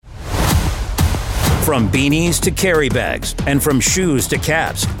From beanies to carry bags and from shoes to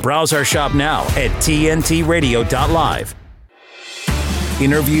caps, browse our shop now at tntradio.live.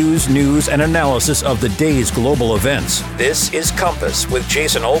 Interviews, news, and analysis of the day's global events. This is Compass with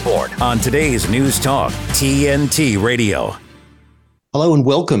Jason Olbourne on today's News Talk, TNT Radio. Hello and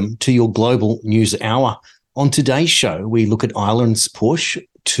welcome to your Global News Hour. On today's show, we look at Ireland's push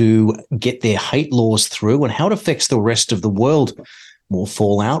to get their hate laws through and how it affects the rest of the world. More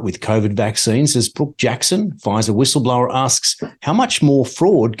fallout with COVID vaccines as Brooke Jackson, Pfizer whistleblower, asks, how much more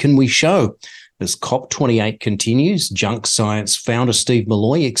fraud can we show? As COP28 continues, junk science founder Steve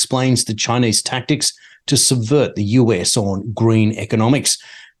Malloy explains the Chinese tactics to subvert the US on green economics.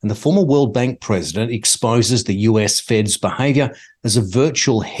 And the former World Bank president exposes the US Fed's behaviour as a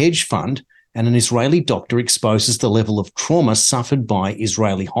virtual hedge fund, and an Israeli doctor exposes the level of trauma suffered by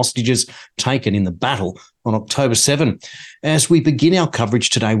Israeli hostages taken in the battle on October 7. As we begin our coverage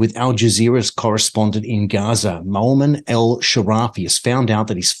today with Al Jazeera's correspondent in Gaza, Momen El-Sharafi has found out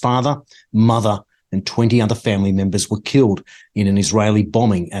that his father, mother, and 20 other family members were killed in an Israeli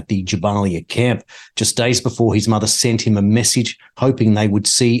bombing at the Jabalia camp. Just days before, his mother sent him a message hoping they would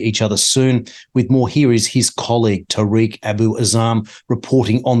see each other soon. With more, here is his colleague Tariq Abu Azam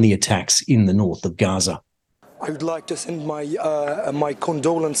reporting on the attacks in the north of Gaza. I would like to send my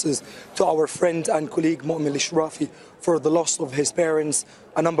condolences to our friend and colleague Momen El-Sharafi for the loss of his parents,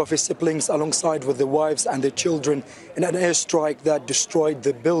 a number of his siblings, alongside with their wives and their children, in an airstrike that destroyed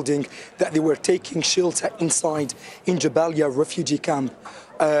the building that they were taking shelter inside in Jabalia refugee camp.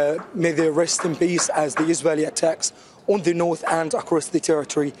 May they rest in peace, as the Israeli attacks on the north and across the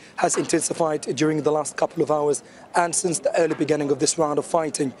territory has intensified during the last couple of hours and since the early beginning of this round of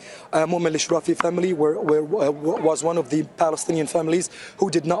fighting. Momen El-Sharafi family was one of the Palestinian families who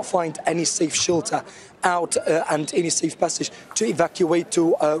did not find any safe shelter out and any safe passage to evacuate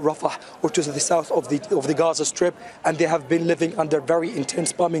to Rafah or to the south of the Gaza Strip, and they have been living under very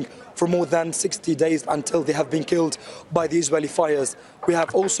intense bombing for more than 60 days until they have been killed by the Israeli fires. We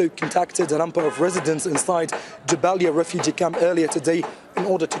have also contacted a number of residents inside Jabalia refugee camp earlier today in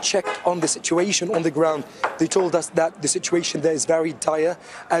order to check on the situation on the ground. They told us that the situation there is very dire,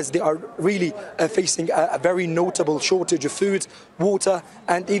 as they are really facing a very notable shortage of food, water,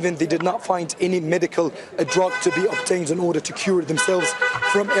 and even they did not find any medical drug to be obtained in order to cure themselves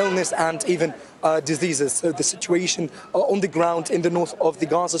from illness and even diseases. So the situation on the ground in the north of the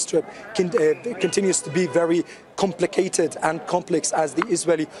Gaza Strip continues to be very complicated and complex, as the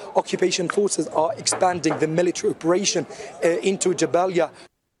Israeli occupation forces are expanding the military operation into Jabalia.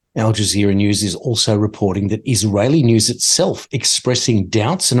 Al Jazeera News is also reporting that Israeli news itself expressing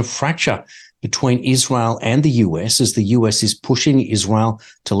doubts and a fracture between Israel and the US, as the US is pushing Israel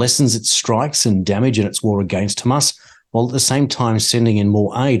to lessen its strikes and damage in its war against Hamas, while at the same time sending in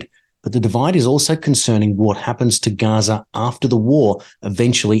more aid. But the divide is also concerning what happens to Gaza after the war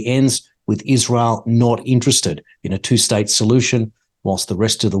eventually ends, with Israel not interested in a two-state solution, whilst the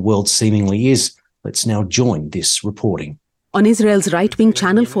rest of the world seemingly is. Let's now join this reporting. On Israel's right-wing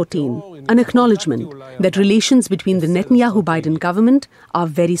Channel 14, an acknowledgement that relations between the Netanyahu-Biden government are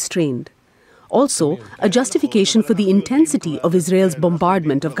very strained. Also, a justification for the intensity of Israel's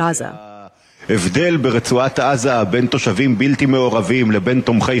bombardment of Gaza. הבדל ברצועת עזה בין תושבים בלתי מעורבים לבין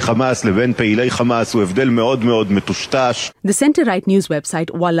תומכי חמאס לבין פעילי חמאס הוא הבדל מאוד מאוד מטושטש. The center-right news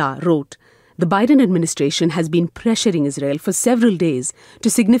website Walla wrote, the Biden administration has been pressuring Israel for several days to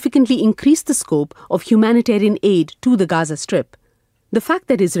significantly increase the scope of humanitarian aid to the Gaza Strip. The fact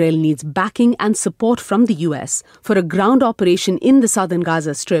that Israel needs backing and support from the US for a ground operation in the southern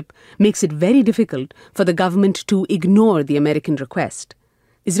Gaza Strip makes it very difficult for the government to ignore the American request.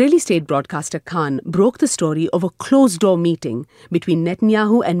 Israeli state broadcaster Khan broke the story of a closed-door meeting between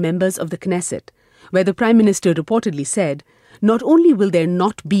Netanyahu and members of the Knesset, where the Prime Minister reportedly said, not only will there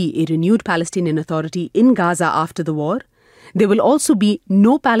not be a renewed Palestinian Authority in Gaza after the war, there will also be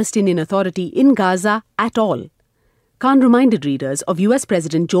no Palestinian Authority in Gaza at all. Khan reminded readers of US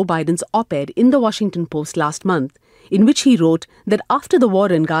President Joe Biden's op-ed in the Washington Post last month, in which he wrote that after the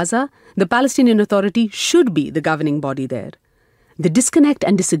war in Gaza, the Palestinian Authority should be the governing body there. The disconnect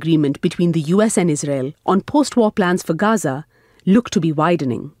and disagreement between the US and Israel on post-war plans for Gaza look to be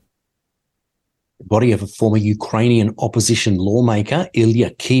widening. The body of a former Ukrainian opposition lawmaker,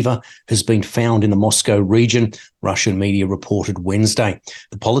 Ilya Kiva, has been found in the Moscow region. Russian media reported Wednesday.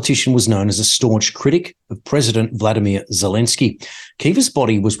 The politician was known as a staunch critic of President Vladimir Zelensky. Kiva's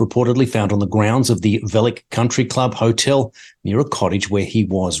body was reportedly found on the grounds of the Velik Country Club Hotel near a cottage where he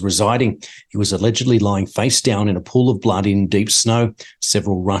was residing. He was allegedly lying face down in a pool of blood in deep snow,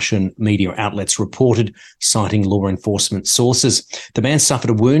 several Russian media outlets reported, citing law enforcement sources. The man suffered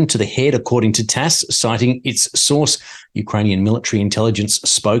a wound to the head, according to TASS, citing its source. Ukrainian military intelligence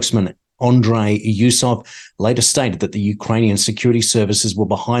spokesman Andrei Yusov later stated that the Ukrainian security services were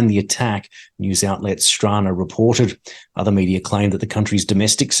behind the attack, news outlet Strana reported. Other media claimed that the country's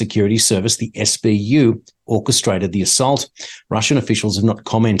domestic security service, the SBU, orchestrated the assault. Russian officials have not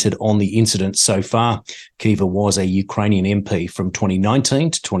commented on the incident so far. Kiva was a Ukrainian MP from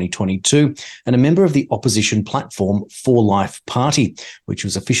 2019 to 2022 and a member of the opposition platform For Life Party, which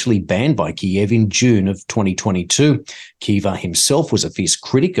was officially banned by Kiev in June of 2022. Kiva himself was a fierce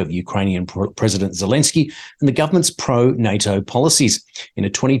critic of Ukrainian President Zelensky and the government's pro-NATO policies. In a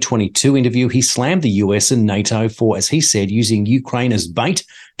 2022 interview, he slammed the US and NATO for, as he said, using Ukraine as bait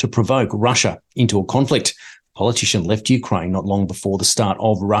to provoke Russia into a conflict. The politician left Ukraine not long before the start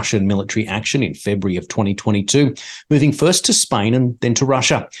of Russian military action in February of 2022, moving first to Spain and then to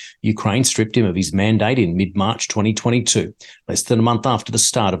Russia. Ukraine stripped him of his mandate in mid-March 2022, less than a month after the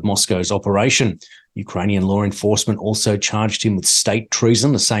start of Moscow's operation. Ukrainian law enforcement also charged him with state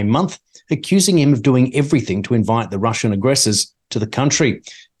treason the same month, accusing him of doing everything to invite the Russian aggressors to the country.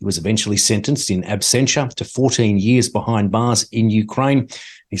 He was eventually sentenced in absentia to 14 years behind bars in Ukraine.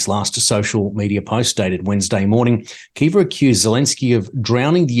 His last social media post dated Wednesday morning, Kiva accused Zelensky of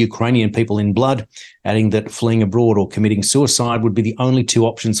drowning the Ukrainian people in blood, adding that fleeing abroad or committing suicide would be the only two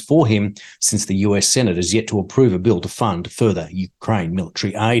options for him since the US Senate has yet to approve a bill to fund further Ukraine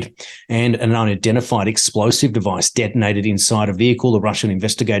military aid. And an unidentified explosive device detonated inside a vehicle, the Russian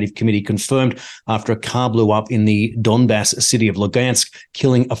investigative committee confirmed after a car blew up in the Donbass city of Lugansk,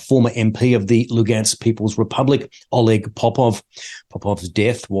 killing a former MP of the Lugansk People's Republic, Oleg Popov. Popov's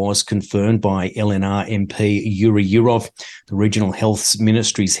death was confirmed by LNR MP Yuri Yurov. The regional health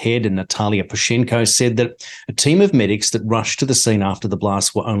ministry's head, Natalia Pashenko, said that a team of medics that rushed to the scene after the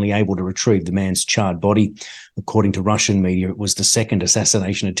blast were only able to retrieve the man's charred body. According to Russian media, it was the second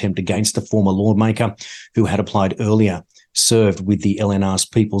assassination attempt against the former lawmaker who had applied earlier, served with the LNR's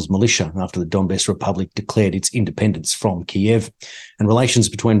People's Militia after the Donbass Republic declared its independence from Kiev. And relations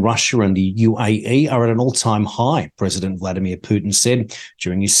between Russia and the UAE are at an all-time high, President Vladimir Putin said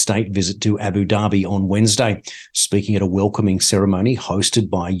during his state visit to Abu Dhabi on Wednesday. Speaking at a welcoming ceremony hosted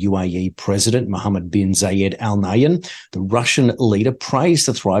by UAE President Mohammed bin Zayed Al Nahyan, the Russian leader praised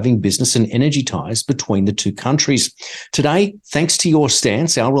the thriving business and energy ties between the two countries. Today, thanks to your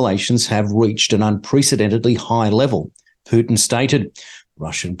stance, our relations have reached an unprecedentedly high level, Putin stated.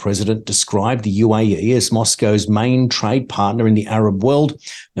 Russian president described the UAE as Moscow's main trade partner in the Arab world,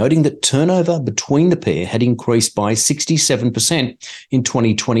 noting that turnover between the pair had increased by 67% in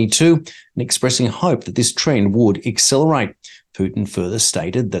 2022 and expressing hope that this trend would accelerate. Putin further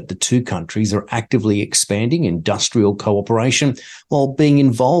stated that the two countries are actively expanding industrial cooperation while being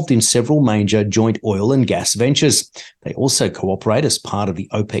involved in several major joint oil and gas ventures. They also cooperate as part of the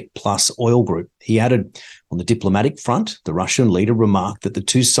OPEC Plus oil group. He added, on the diplomatic front, the Russian leader remarked that the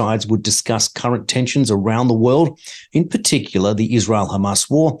two sides would discuss current tensions around the world, in particular the Israel-Hamas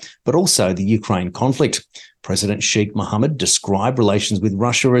war, but also the Ukraine conflict. President Sheikh Mohammed described relations with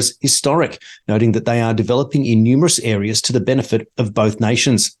Russia as historic, noting that they are developing in numerous areas to the benefit of both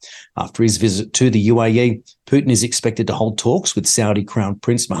nations. After his visit to the UAE, Putin is expected to hold talks with Saudi Crown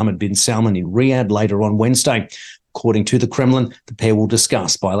Prince Mohammed bin Salman in Riyadh later on Wednesday. According to the Kremlin, the pair will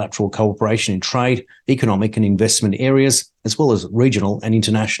discuss bilateral cooperation in trade, economic and investment areas, as well as regional and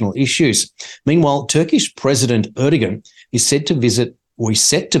international issues. Meanwhile, Turkish President Erdogan is set to visit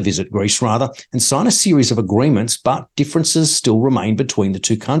Greece and sign a series of agreements, but differences still remain between the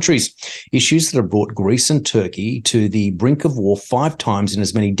two countries. Issues that have brought Greece and Turkey to the brink of war 5 times in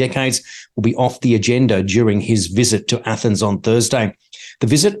as many decades will be off the agenda during his visit to Athens on Thursday. The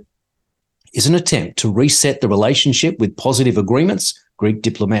visit is an attempt to reset the relationship with positive agreements, Greek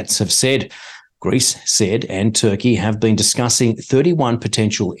diplomats have said. Greece said and Turkey have been discussing 31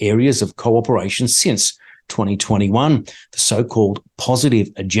 potential areas of cooperation since 2021. The so-called positive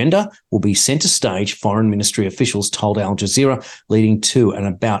agenda will be centre stage, foreign ministry officials told Al Jazeera, leading to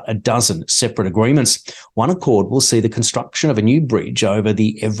about a dozen separate agreements. One accord will see the construction of a new bridge over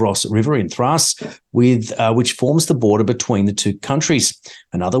the Evros River in Thrace, which forms the border between the two countries.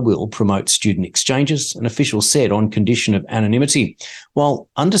 Another will promote student exchanges, an official said, on condition of anonymity. While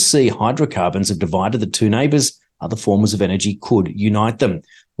undersea hydrocarbons have divided the two neighbours, other forms of energy could unite them.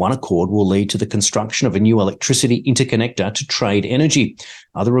 One accord will lead to the construction of a new electricity interconnector to trade energy.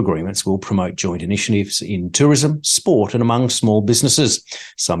 Other agreements will promote joint initiatives in tourism, sport and among small businesses.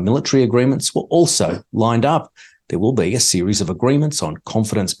 Some military agreements were also lined up. There will be a series of agreements on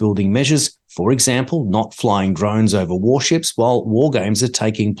confidence-building measures, for example, not flying drones over warships while war games are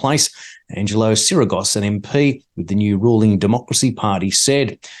taking place. Angelo Syragos, an MP with the new ruling Democracy Party,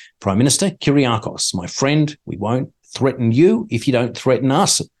 said, Prime Minister Kyriakos, my friend, we won't threaten you if you don't threaten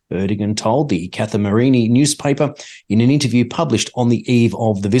us, Erdogan told the Kathimerini newspaper in an interview published on the eve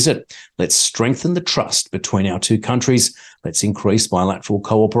of the visit. Let's strengthen the trust between our two countries. Let's increase bilateral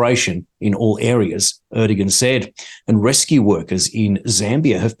cooperation in all areas, Erdogan said. And rescue workers in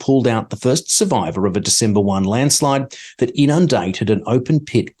Zambia have pulled out the first survivor of a December 1 landslide that inundated an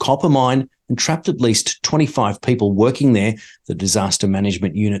open-pit copper mine and trapped at least 25 people working there, the disaster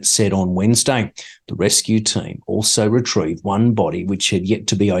management unit said on Wednesday. The rescue team also retrieved one body which had yet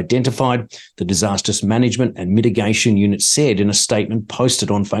to be identified, the disaster management and mitigation unit said in a statement posted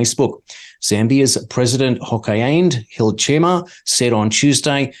on Facebook. Zambia's President Hakainde Hichilema said on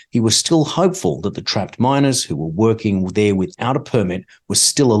Tuesday he was still hopeful that the trapped miners who were working there without a permit were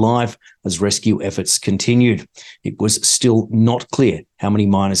still alive as rescue efforts continued. It was still not clear how many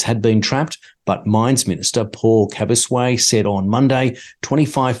miners had been trapped, but Mines Minister Paul Kabiswe said on Monday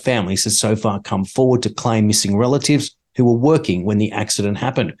 25 families had so far come forward to claim missing relatives who were working when the accident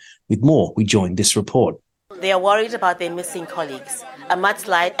happened. With more, we joined this report. They are worried about their missing colleagues. A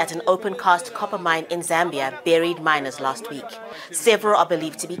mudslide at an open-cast copper mine in Zambia buried miners last week. Several are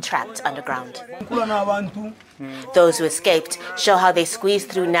believed to be trapped underground. Those who escaped show how they squeezed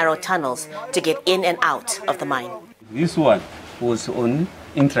through narrow tunnels to get in and out of the mine. This one was on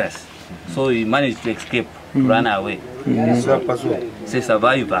interest, so he managed to escape, run away. It's a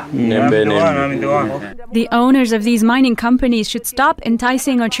survivor. The owners of these mining companies should stop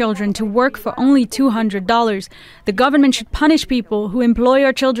enticing our children to work for only $200. The government should punish people who employ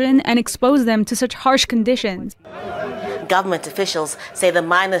our children and expose them to such harsh conditions. Government officials say the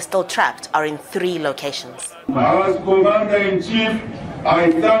miners still trapped are in 3 locations. As Commander-in-Chief,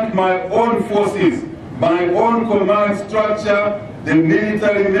 I thank my own forces, my own command structure, the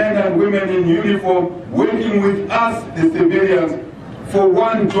military men and women in uniform working with us, the civilians, for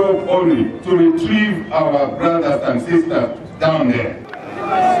one job only, to retrieve our brothers and sisters down there.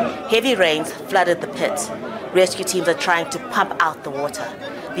 Heavy rains flooded the pit. Rescue teams are trying to pump out the water.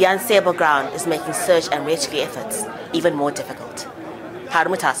 The unstable ground is making search and rescue efforts even more difficult.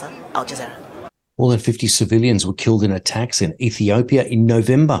 Harun Mutasa, Al Jazeera. More than 50 civilians were killed in attacks in Ethiopia in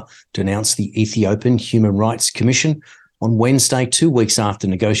November, denounced the Ethiopian Human Rights Commission on Wednesday, 2 weeks after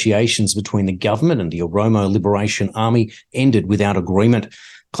negotiations between the government and the Oromo Liberation Army ended without agreement.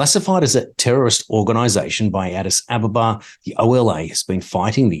 Classified as a terrorist organisation by Addis Ababa, the OLA has been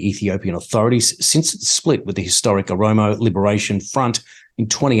fighting the Ethiopian authorities since it split with the historic Oromo Liberation Front in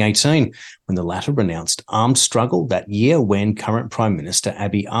 2018, when the latter renounced armed struggle that year when current Prime Minister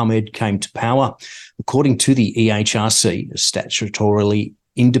Abiy Ahmed came to power. According to the EHRC, a statutorily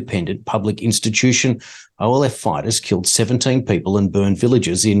independent public institution, OLF fighters killed 17 people and burned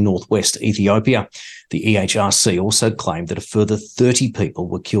villages in northwest Ethiopia. The EHRC also claimed that a further 30 people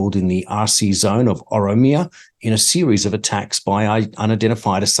were killed in the RC zone of Oromia in a series of attacks by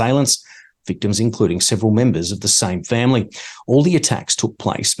unidentified assailants, victims including several members of the same family. All the attacks took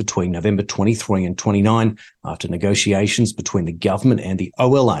place between November 23 and 29 after negotiations between the government and the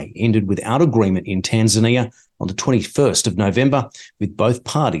OLA ended without agreement in Tanzania on the 21st of November, with both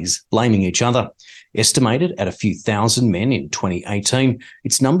parties blaming each other. Estimated at a few thousand men in 2018,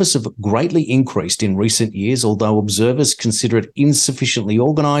 its numbers have greatly increased in recent years, although observers consider it insufficiently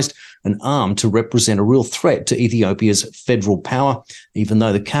organised and armed to represent a real threat to Ethiopia's federal power, even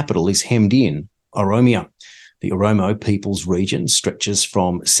though the capital is hemmed in, Oromia. The Oromo People's Region stretches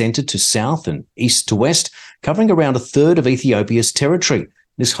from centre to south and east to west, covering around a third of Ethiopia's territory.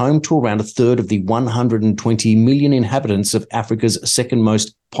 It is home to around a third of the 120 million inhabitants of Africa's second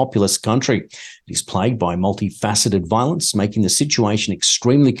most populous country. It is plagued by multifaceted violence, making the situation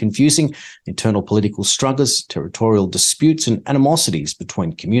extremely confusing. Internal political struggles, territorial disputes and animosities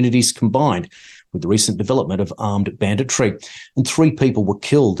between communities combined with the recent development of armed banditry. And 3 people were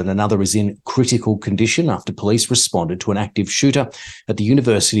killed and another is in critical condition after police responded to an active shooter at the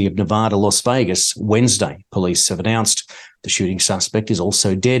University of Nevada, Las Vegas, Wednesday, police have announced. The shooting suspect is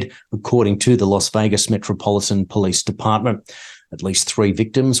also dead, according to the Las Vegas Metropolitan Police Department. At least 3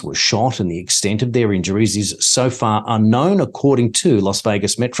 victims were shot, and the extent of their injuries is so far unknown, according to Las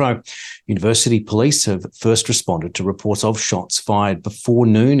Vegas Metro. University police have first responded to reports of shots fired before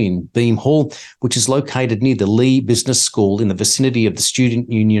noon in Beam Hall, which is located near the Lee Business School in the vicinity of the Student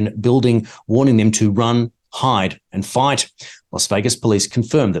Union building, warning them to run, hide and fight. Las Vegas police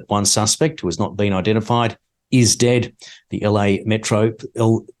confirmed that one suspect, who has not been identified, is dead. The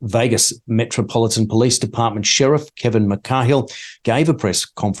Vegas Metropolitan Police Department Sheriff Kevin McCahill gave a press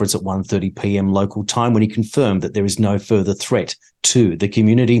conference at 1:30 p.m. local time when he confirmed that there is no further threat to the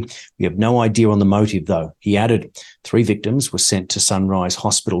community. We have no idea on the motive, though. He added 3 victims were sent to Sunrise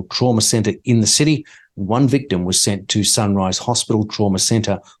Hospital Trauma Centre in the city. 1 victim was sent to Sunrise Hospital Trauma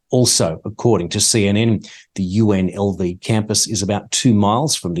Centre also, according to CNN. The UNLV campus is about 2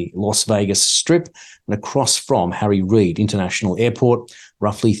 miles from the Las Vegas Strip and across from Harry Reid International Airport.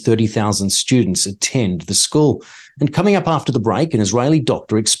 Roughly 30,000 students attend the school. And coming up after the break, an Israeli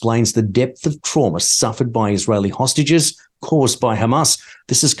doctor explains the depth of trauma suffered by Israeli hostages caused by Hamas.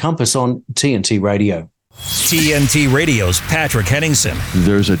 This is Compass on TNT Radio. TNT Radio's Patrick Henningsen.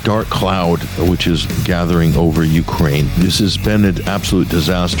 There's a dark cloud which is gathering over Ukraine. This has been an absolute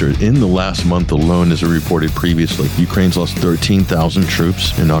disaster. In the last month alone, as I reported previously, Ukraine's lost 13,000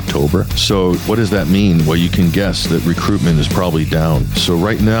 troops in October. So what does that mean? Well, you can guess that recruitment is probably down. So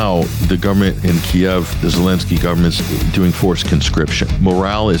right now, the government in Kiev, the Zelensky government's doing forced conscription.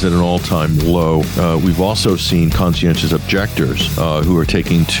 Morale is at an all-time low. We've also seen conscientious objectors who are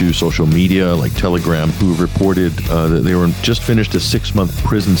taking to social media like Telegram, who reported that they were just finished a 6-month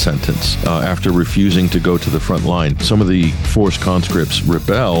prison sentence after refusing to go to the front line. Some of the forced conscripts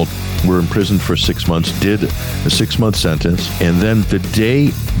rebelled, were imprisoned for 6 months, did a 6-month sentence, and then the day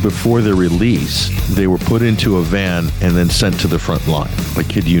before their release, they were put into a van and then sent to the front line. I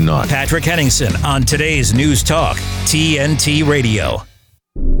kid you not. Patrick Henningsen on today's News Talk, TNT Radio.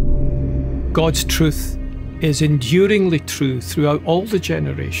 God's truth is enduringly true throughout all the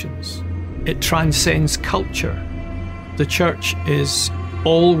generations. It transcends culture. The church is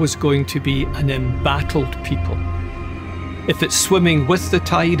always going to be an embattled people. If it's swimming with the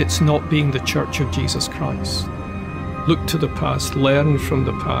tide, it's not being the church of Jesus Christ. Look to the past, learn from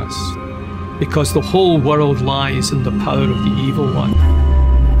the past, because the whole world lies in the power of the evil one.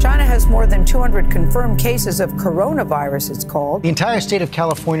 China has more than 200 confirmed cases of coronavirus, it's called. The entire state of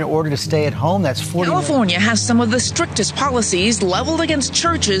California ordered to stay at home. That's 40. California has some of the strictest policies leveled against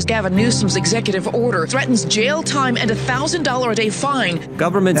churches. Gavin Newsom's executive order threatens jail time and $1,000 a day fine.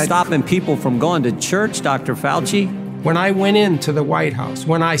 Government stopping people from going to church, Dr. Fauci. When I went into the White House,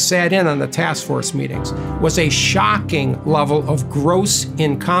 when I sat in on the task force meetings, was a shocking level of gross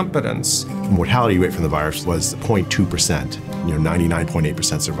incompetence. The mortality rate from the virus was 0.2%,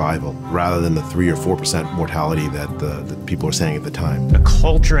 99.8% survival, rather than the 3 or 4% mortality that the people were saying at the time. The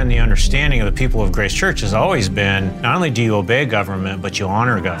culture and the understanding of the people of Grace Church has always been, not only do you obey government, but you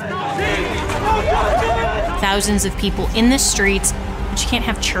honor government. Thousands of people in the streets, but you can't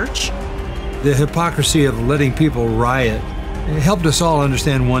have church. The hypocrisy of letting people riot, it helped us all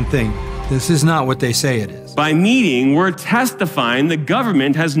understand one thing. This is not what they say it is. By meeting, we're testifying the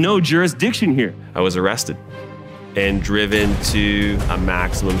government has no jurisdiction here. I was arrested and driven to a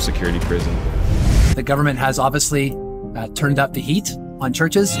maximum security prison. The government has obviously turned up the heat on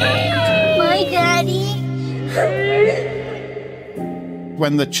churches. My daddy.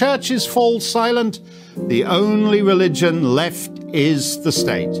 When the churches fall silent, the only religion left is the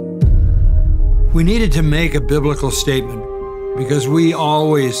state. We needed to make a biblical statement because we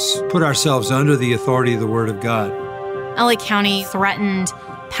always put ourselves under the authority of the Word of God. LA County threatened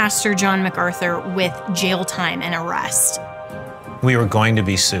Pastor John MacArthur with jail time and arrest. We were going to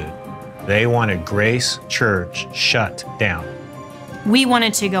be sued. They wanted Grace Church shut down. We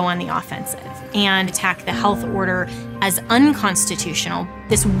wanted to go on the offensive and attack the health order as unconstitutional.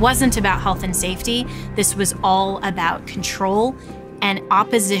 This wasn't about health and safety. This was all about control and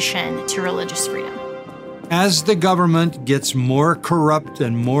opposition to religious freedom. As the government gets more corrupt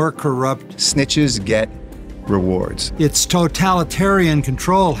and more corrupt, snitches get rewards. Its totalitarian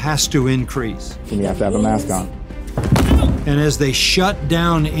control has to increase. And you have to have a mask on. And as they shut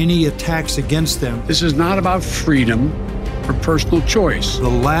down any attacks against them, this is not about freedom or personal choice. The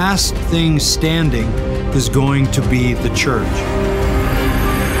last thing standing is going to be the church.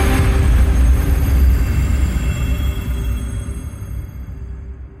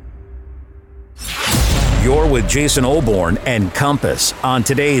 You're with Jason Olbourne and Compass on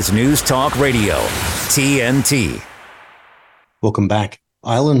today's News Talk Radio, TNT. Welcome back.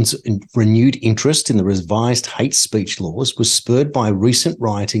 Ireland's renewed interest in the revised hate speech laws was spurred by recent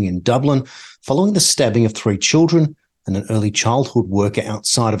rioting in Dublin following the stabbing of 3 children and an early childhood worker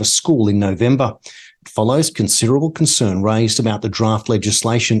outside of a school in November. It follows considerable concern raised about the draft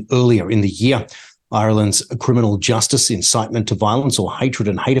legislation earlier in the year. Ireland's Criminal Justice Incitement to Violence or Hatred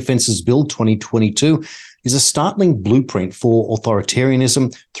and Hate Offences Bill 2022 is a startling blueprint for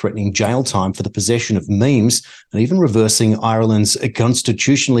authoritarianism, threatening jail time for the possession of memes and even reversing Ireland's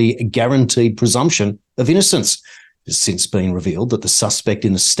constitutionally guaranteed presumption of innocence. It has since been revealed that the suspect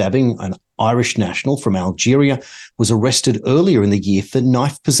in the stabbing, an Irish national from Algeria, was arrested earlier in the year for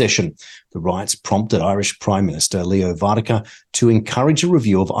knife possession. The riots prompted Irish Prime Minister Leo Varadkar to encourage a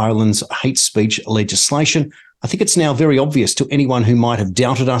review of Ireland's hate speech legislation. I think it's now very obvious to anyone who might have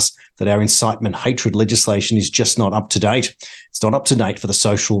doubted us that our incitement hatred legislation is just not up to date. It's not up to date for the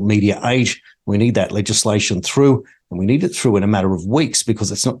social media age. We need that legislation through, and we need it through in a matter of weeks,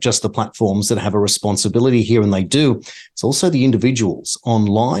 because it's not just the platforms that have a responsibility here, and they do. It's also the individuals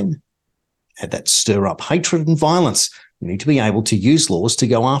online that stir up hatred and violence. We need to be able to use laws to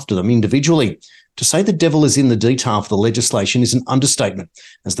go after them individually. To say the devil is in the detail for the legislation is an understatement,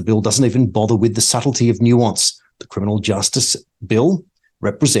 as the bill doesn't even bother with the subtlety of nuance. The Criminal Justice Bill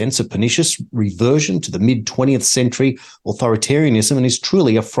represents a pernicious reversion to the mid-20th century authoritarianism and is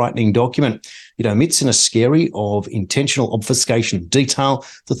truly a frightening document. It omits in a scary of intentional obfuscation of detail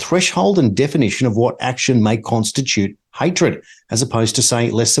the threshold and definition of what action may constitute hatred, as opposed to,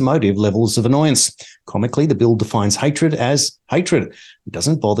 say, less emotive levels of annoyance. Comically, the bill defines hatred as hatred. It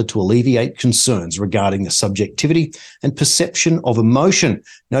doesn't bother to alleviate concerns regarding the subjectivity and perception of emotion,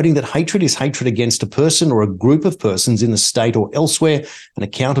 noting that hatred is hatred against a person or a group of persons in the state or elsewhere, an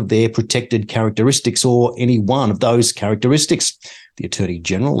account of their protected characteristics or any one of those characteristics. The Attorney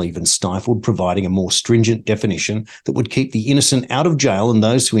General even stifled providing a more stringent definition that would keep the innocent out of jail and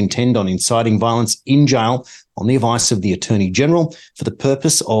those who intend on inciting violence in jail. On the advice of the Attorney General, for the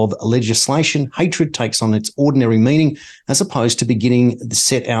purpose of legislation, hatred takes on its ordinary meaning as opposed to beginning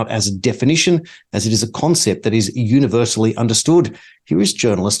set out as a definition, as it is a concept that is universally understood. Here is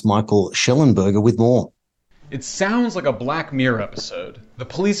journalist Michael Schellenberger with more. It sounds like a Black Mirror episode. The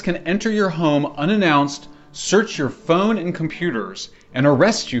police can enter your home unannounced, search your phone and computers, and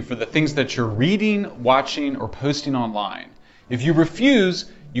arrest you for the things that you're reading, watching, or posting online. If you refuse,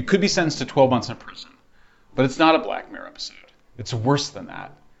 you could be sentenced to 12 months in prison. But it's not a Black Mirror episode. It's worse than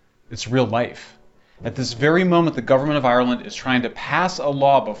that. It's real life. At this very moment, the government of Ireland is trying to pass a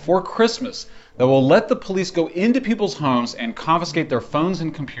law before Christmas that will let the police go into people's homes and confiscate their phones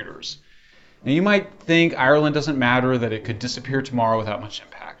and computers. Now, you might think Ireland doesn't matter, that it could disappear tomorrow without much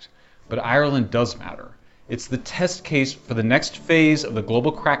impact. But Ireland does matter. It's the test case for the next phase of the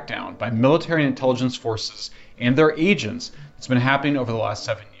global crackdown by military and intelligence forces and their agents that's been happening over the last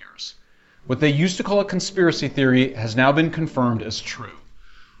 7 years. What they used to call a conspiracy theory has now been confirmed as true.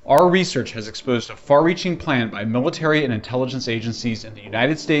 Our research has exposed a far-reaching plan by military and intelligence agencies in the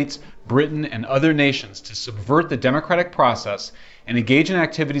United States, Britain, and other nations to subvert the democratic process and engage in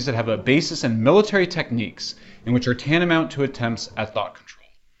activities that have a basis in military techniques and which are tantamount to attempts at thought control.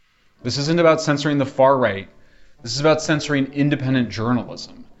 This isn't about censoring the far right. This is about censoring independent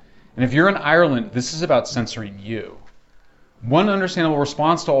journalism. And if you're in Ireland, this is about censoring you. One understandable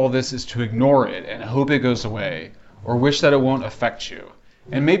response to all this is to ignore it and hope it goes away, or wish that it won't affect you.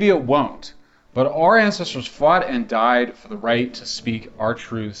 And maybe it won't. But our ancestors fought and died for the right to speak our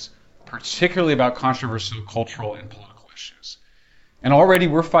truths, particularly about controversial cultural and political issues. And already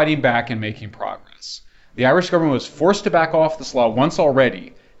we're fighting back and making progress. The Irish government was forced to back off this law once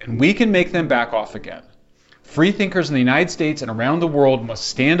already, and we can make them back off again. Free thinkers in the United States and around the world must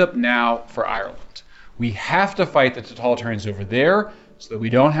stand up now for Ireland. We have to fight the totalitarians over there so that we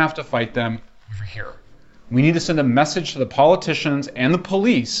don't have to fight them over here. We need to send a message to the politicians and the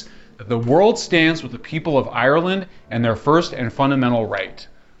police that the world stands with the people of Ireland and their first and fundamental right.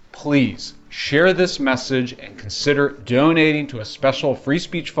 Please share this message and consider donating to a special free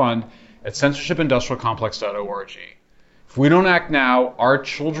speech fund at censorshipindustrialcomplex.org. If we don't act now, our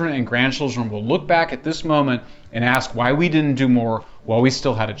children and grandchildren will look back at this moment and ask why we didn't do more while we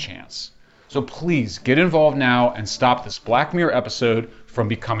still had a chance. So please get involved now and stop this Black Mirror episode from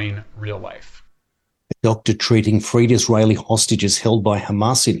becoming real life. A doctor treating freed Israeli hostages held by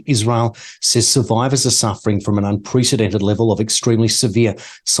Hamas in Israel says survivors are suffering from an unprecedented level of extremely severe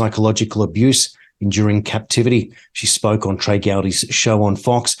psychological abuse enduring captivity. She spoke on Trey Gowdy's show on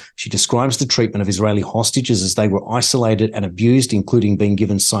Fox. She describes the treatment of Israeli hostages as they were isolated and abused, including being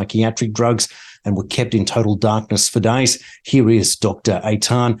given psychiatric drugs, and were kept in total darkness for days. Here is Dr.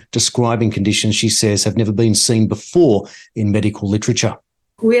 Eitan describing conditions she says have never been seen before in medical literature.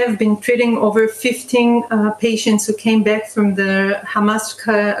 We have been treating over 15 patients who came back from the Hamas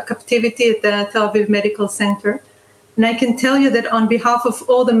captivity at the Tel Aviv Medical Center. And I can tell you that on behalf of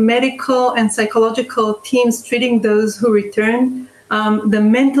all the medical and psychological teams treating those who return, the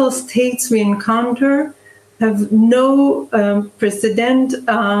mental states we encounter have no precedent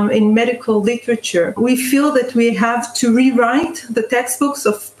in medical literature. We feel that we have to rewrite the textbooks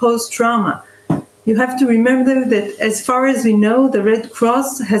of post-trauma. You have to remember that as far as we know, the Red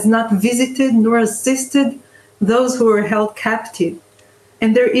Cross has not visited nor assisted those who were held captive.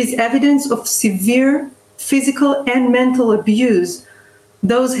 And there is evidence of severe physical and mental abuse.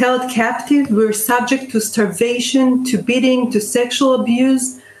 Those held captive were subject to starvation, to beating, to sexual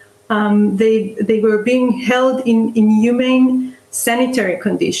abuse. They were being held in inhumane sanitary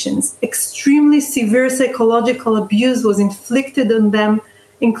conditions. Extremely severe psychological abuse was inflicted on them,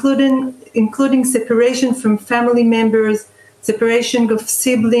 including separation from family members, separation of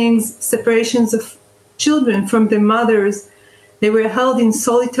siblings, separations of children from their mothers. They were held in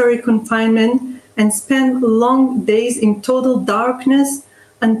solitary confinement and spent long days in total darkness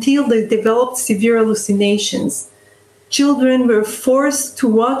until they developed severe hallucinations. Children were forced to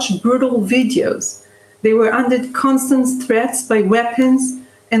watch brutal videos. They were under constant threats by weapons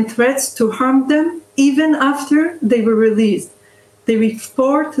and threats to harm them even after they were released. They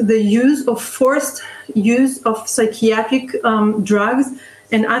report the forced use of psychiatric drugs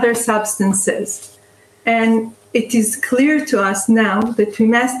and other substances. And it is clear to us now that we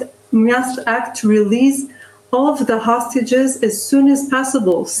must act to release all of the hostages as soon as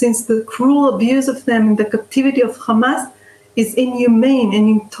possible, since the cruel abuse of them in the captivity of Hamas is inhumane and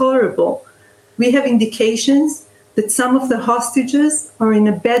intolerable. We have indications that some of the hostages are in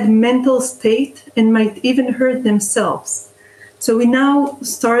a bad mental state and might even hurt themselves. So we now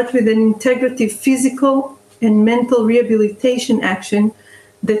start with an integrative physical and mental rehabilitation action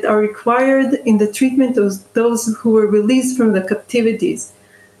that are required in the treatment of those who were released from the captivities.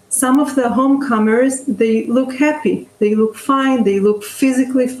 Some of the homecomers, they look happy, they look fine, they look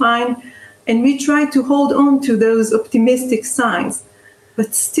physically fine, and we try to hold on to those optimistic signs.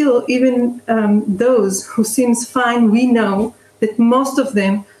 But still, even those who seem fine, we know that most of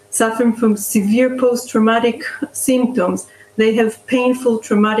them suffer from severe post-traumatic symptoms. They have painful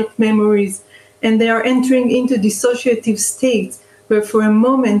traumatic memories, and they are entering into dissociative states where for a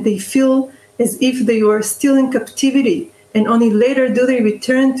moment they feel as if they were still in captivity, and only later do they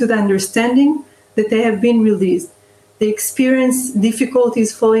return to the understanding that they have been released. They experience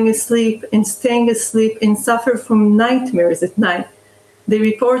difficulties falling asleep and staying asleep and suffer from nightmares at night. They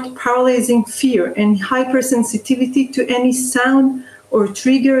report paralyzing fear and hypersensitivity to any sound or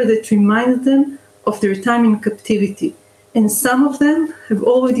trigger that reminds them of their time in captivity. And some of them have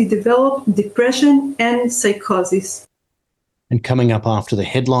already developed depression and psychosis. And coming up after the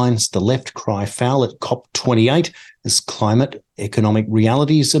headlines, the left cry foul at COP28 as climate economic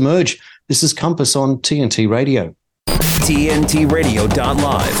realities emerge. This is Compass on TNT Radio.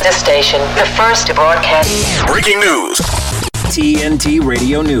 TNTRadio.live. This station, the first to broadcast. Breaking news. TNT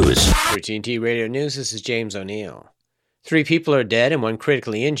Radio News. For TNT Radio News, this is James O'Neill. 3 people are dead and 1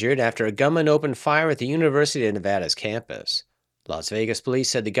 critically injured after a gunman opened fire at the University of Nevada's campus. Las Vegas police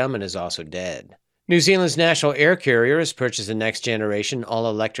said the gunman is also dead. New Zealand's national air carrier has purchased a next-generation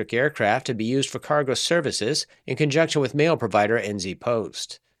all-electric aircraft to be used for cargo services in conjunction with mail provider NZ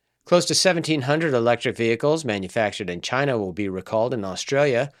Post. Close to 1,700 electric vehicles manufactured in China will be recalled in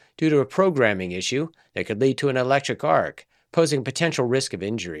Australia due to a programming issue that could lead to an electric arc, posing potential risk of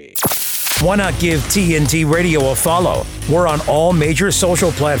injury. Why not give TNT Radio a follow? We're on all major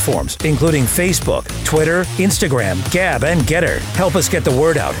social platforms, including Facebook, Twitter, Instagram, Gab, and Getter. Help us get the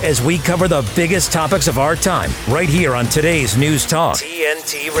word out as we cover the biggest topics of our time, right here on today's News Talk.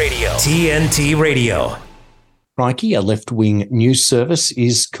 TNT Radio. TNT Radio. Crikey, a left-wing news service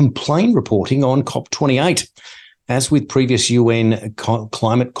is complaint reporting on COP28. As with previous UN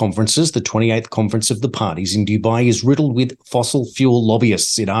climate conferences, the 28th Conference of the Parties in Dubai is riddled with fossil fuel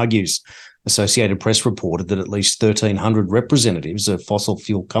lobbyists, it argues. Associated Press reported that at least 1,300 representatives of fossil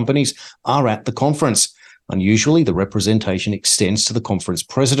fuel companies are at the conference. Unusually, the representation extends to the conference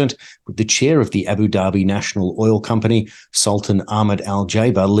president, with the chair of the Abu Dhabi National Oil Company, Sultan Ahmed Al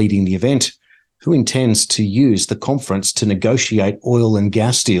Jaber, leading the event. Who intends to use the conference to negotiate oil and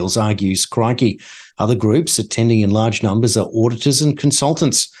gas deals, argues Crikey. Other groups attending in large numbers are auditors and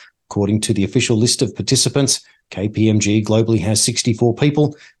consultants. According to the official list of participants, KPMG globally has 64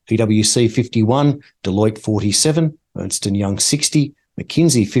 people, PwC 51, Deloitte 47, Ernst & Young 60,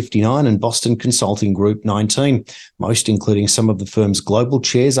 McKinsey 59 and Boston Consulting Group 19. Most, including some of the firm's global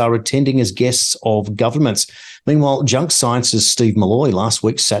chairs, are attending as guests of governments. Meanwhile, junk scientist Steve Malloy last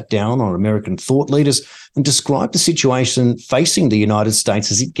week sat down on American thought leaders and described the situation facing the United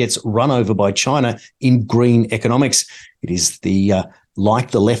States as it gets run over by China in green economics. It is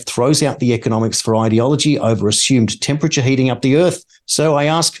like the left throws out the economics for ideology over assumed temperature heating up the earth. So I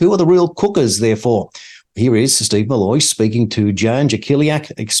ask, who are the real cookers, therefore? Here is Steve Malloy speaking to Jan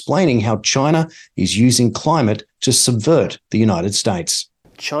Jakiliak, explaining how China is using climate to subvert the United States.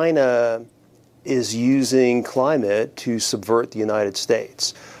 China is using climate to subvert the United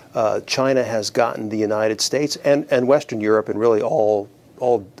States. China has gotten the United States and Western Europe and really all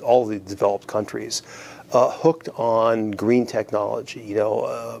the developed countries hooked on green technology,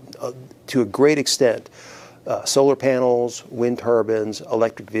 to a great extent. Solar panels, wind turbines,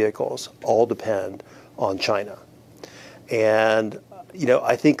 electric vehicles all depend on China. And,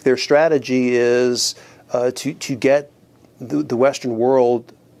 I think their strategy is to get the Western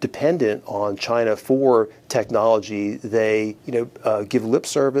world dependent on China for technology. They, give lip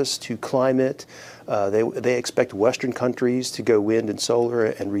service to climate. They expect Western countries to go wind and solar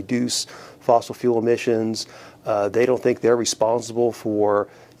and reduce fossil fuel emissions. They don't think they're responsible for,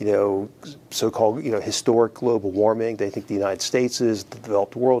 so-called, historic global warming. They think the United States is, the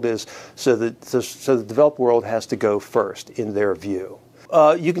developed world is. So the developed world has to go first in their view.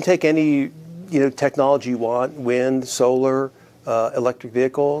 You can take any, technology you want, wind, solar, electric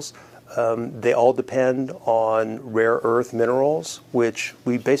vehicles. They all depend on rare earth minerals, which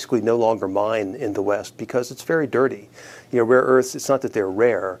we basically no longer mine in the West because it's very dirty. Rare earths, it's not that they're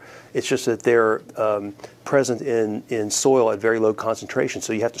rare, it's just that they're present in soil at very low concentration,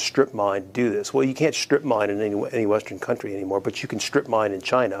 so you have to strip mine to do this. Well, you can't strip mine in any Western country anymore, but you can strip mine in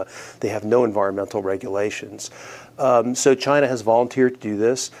China. They have no environmental regulations. So China has volunteered to do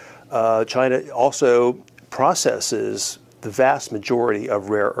this. China also processes the vast majority of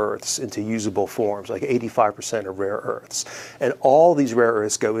rare earths into usable forms, like 85% of rare earths. And all these rare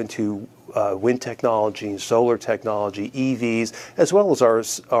earths go into wind technology, solar technology, EVs, as well as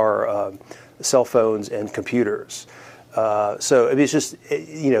our cell phones and computers. So it's just,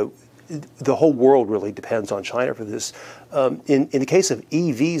 the whole world really depends on China for this. In the case of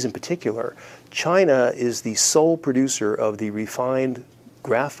EVs in particular, China is the sole producer of the refined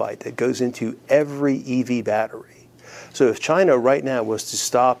graphite that goes into every EV battery. So if China right now was to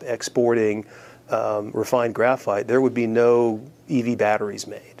stop exporting refined graphite, there would be no EV batteries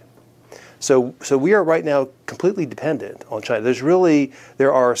made. So we are right now completely dependent on China.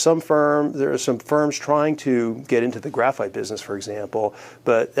 There are some firms trying to get into the graphite business, for example,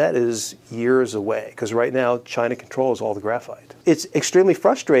 but that is years away because right now China controls all the graphite. It's extremely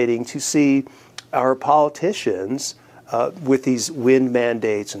frustrating to see our politicians with these wind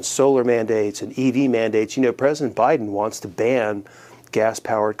mandates and solar mandates and EV mandates. President Biden wants to ban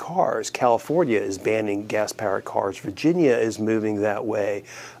gas-powered cars. California is banning gas-powered cars. Virginia is moving that way.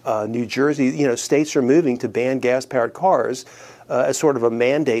 New Jersey, states are moving to ban gas-powered cars as sort of a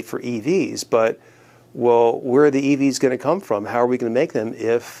mandate for EVs. But, well, where are the EVs going to come from? How are we going to make them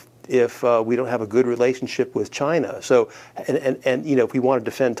if we don't have a good relationship with China? So, and if we want to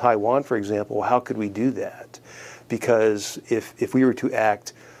defend Taiwan, for example, how could we do that? Because if we were to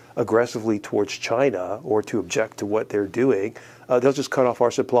act aggressively towards China or to object to what they're doing, they'll just cut off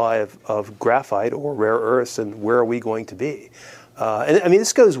our supply of graphite or rare earths, and where are we going to be?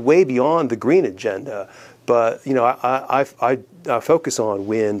 This goes way beyond the green agenda, but I focus on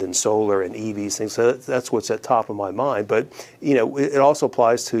wind and solar and EVs things, so that's what's at top of my mind. But it also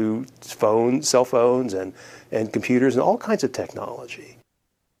applies to cell phones and computers and all kinds of technology.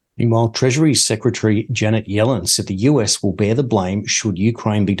 Meanwhile, Treasury Secretary Janet Yellen said the US will bear the blame should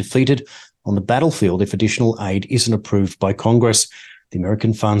Ukraine be defeated on the battlefield if additional aid isn't approved by Congress. The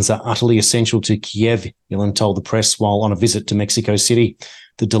American funds are utterly essential to Kiev, Yellen told the press while on a visit to Mexico City.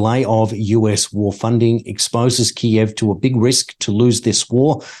 The delay of US war funding exposes Kiev to a big risk to lose this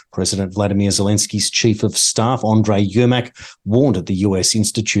war. President Vladimir Zelensky's chief of staff, Andrei Yermak, warned at the US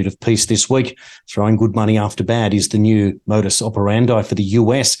Institute of Peace this week. Throwing good money after bad is the new modus operandi for the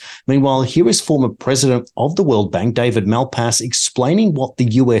US. Meanwhile, here is former president of the World Bank, David Malpass, explaining what the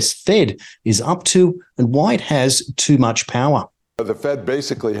US Fed is up to and why it has too much power. The Fed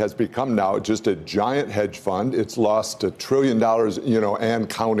basically has become now just a giant hedge fund. It's lost $1 trillion, and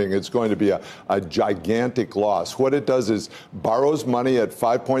counting. It's going to be a gigantic loss. What it does is borrows money at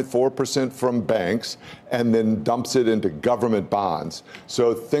 5.4% from banks and then dumps it into government bonds.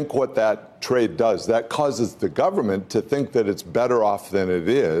 So think what that trade does. That causes the government to think that it's better off than it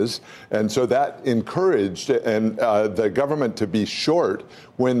is. And so that encouraged the government to be short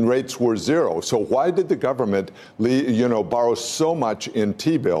when rates were zero. So why did the government borrow so much in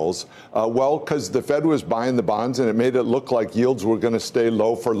T-bills? Well, because the Fed was buying the bonds and it made it look like yields were going to stay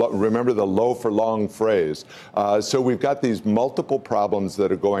low for remember the low for long phrase. So we've got these multiple problems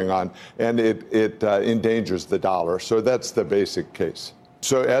that are going on, and it endangers the dollar. So that's the basic case.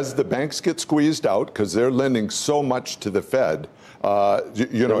 So as the banks get squeezed out because they're lending so much to the Fed,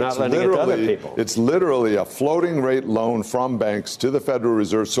 it's literally a floating rate loan from banks to the Federal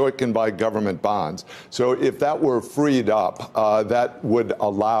Reserve so it can buy government bonds. So if that were freed up, that would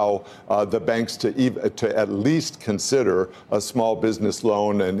allow the banks to at least consider a small business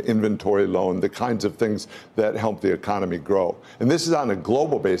loan, an inventory loan, the kinds of things that help the economy grow. And this is on a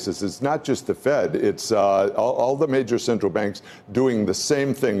global basis. It's not just the Fed. It's all the major central banks doing the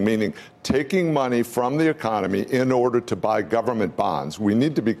same thing, meaning taking money from the economy in order to buy government bonds. We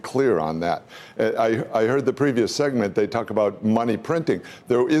need to be clear on that. I heard the previous segment, they talk about money printing.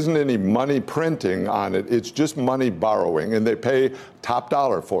 There isn't any money printing on it. It's just money borrowing, and they pay top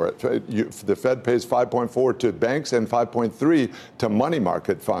dollar for it. The Fed pays 5.4 to banks and 5.3 to money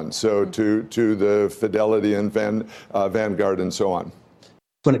market funds, so to the Fidelity and Vanguard and so on.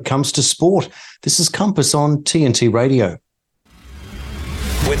 When it comes to sport, this is Compass on TNT Radio.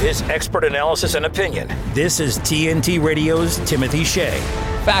 With his expert analysis and opinion, this is TNT Radio's Timothy Shea.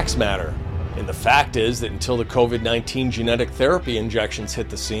 Facts matter. And the fact is that until the COVID-19 genetic therapy injections hit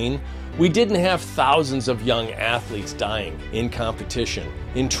the scene, we didn't have thousands of young athletes dying in competition,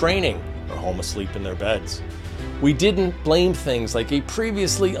 in training, or home asleep in their beds. We didn't blame things like a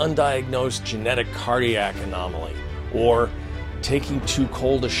previously undiagnosed genetic cardiac anomaly, or taking too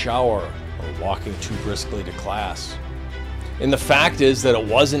cold a shower, or walking too briskly to class. And the fact is that it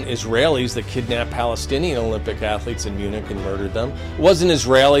wasn't Israelis that kidnapped Palestinian Olympic athletes in Munich and murdered them. It wasn't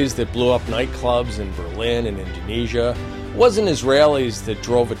Israelis that blew up nightclubs in Berlin and Indonesia. It wasn't Israelis that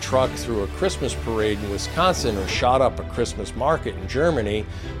drove a truck through a Christmas parade in Wisconsin or shot up a Christmas market in Germany.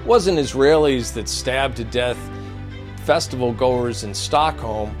 It wasn't Israelis that stabbed to death festival goers in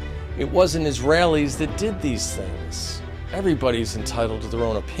Stockholm. It wasn't Israelis that did these things. Everybody's entitled to their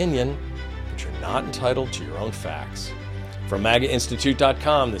own opinion, but you're not entitled to your own facts. From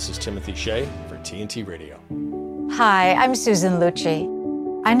MAGAInstitute.com, this is Timothy Shea for TNT Radio. Hi, I'm Susan Lucci.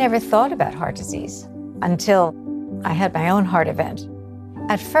 I never thought about heart disease until I had my own heart event.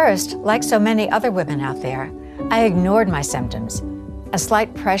 At first, like so many other women out there, I ignored my symptoms. A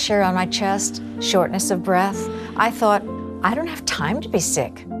slight pressure on my chest, shortness of breath. I thought, I don't have time to be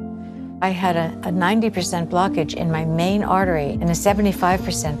sick. I had a 90% blockage in my main artery and a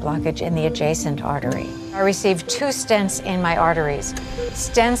 75% blockage in the adjacent artery. I received 2 stents in my arteries.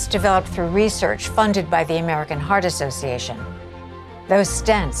 Stents developed through research funded by the American Heart Association. Those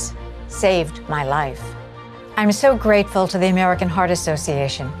stents saved my life. I'm so grateful to the American Heart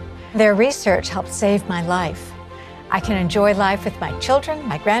Association. Their research helped save my life. I can enjoy life with my children,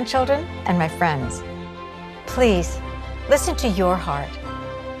 my grandchildren, and my friends. Please, listen to your heart.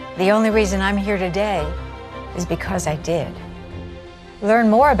 The only reason I'm here today is because I did. Learn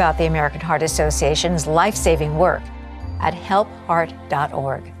more about the American Heart Association's life-saving work at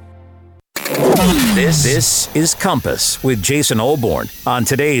helpheart.org. This is Compass with Jason Olbourne on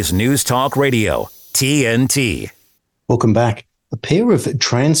today's News Talk Radio, TNT. Welcome back. A pair of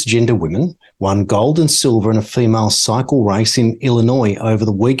transgender women won gold and silver in a female cycle race in Illinois over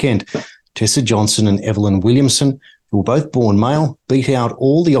the weekend. Tessa Johnson and Evelyn Williamson, who were both born male, beat out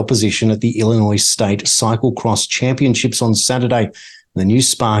all the opposition at the Illinois State Cyclocross Championships on Saturday. The news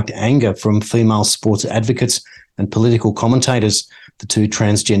sparked anger from female sports advocates and political commentators. The 2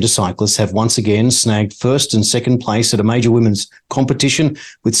 transgender cyclists have once again snagged first and second place at a major women's competition,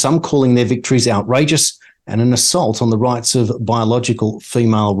 with some calling their victories outrageous and an assault on the rights of biological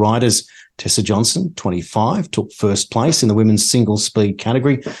female riders. Tessa Johnson, 25, took first place in the women's single-speed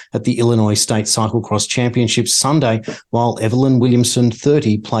category at the Illinois State Cyclocross Championships Sunday, while Evelyn Williamson,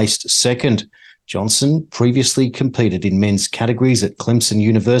 30, placed second. Johnson previously competed in men's categories at Clemson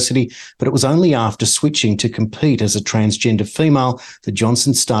University, but it was only after switching to compete as a transgender female that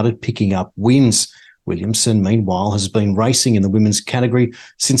Johnson started picking up wins. Williamson, meanwhile, has been racing in the women's category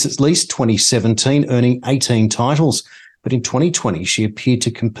since at least 2017, earning 18 titles. But in 2020, she appeared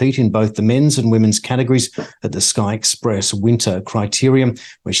to compete in both the men's and women's categories at the Sky Express Winter Criterium,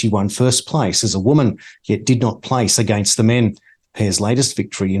 where she won first place as a woman, yet did not place against the men. Hare's latest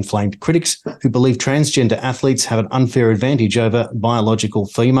victory inflamed critics who believe transgender athletes have an unfair advantage over biological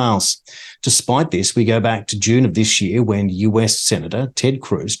females. Despite this, we go back to June of this year when US Senator Ted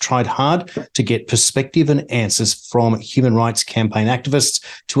Cruz tried hard to get perspective and answers from human rights campaign activists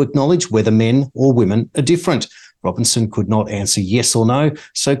to acknowledge whether men or women are different. Robinson could not answer yes or no,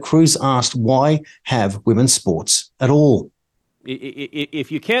 so Cruz asked why have women's sports at all?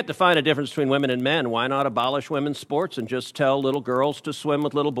 If you can't define a difference between women and men, why not abolish women's sports and just tell little girls to swim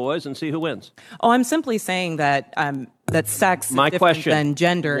with little boys and see who wins? Oh, I'm simply saying that that sex is My different question, than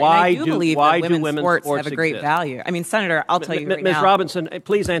gender. why and I do believe why that do women's sports have a great exist? value. I mean, Senator, I'll tell you right Ms. now. Robinson,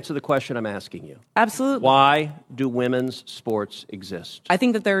 please answer the question I'm asking you. Absolutely. Why do women's sports exist? I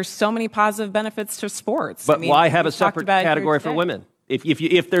think that there are so many positive benefits to sports. But I mean, why have a we've talked separate about it here category for today. women?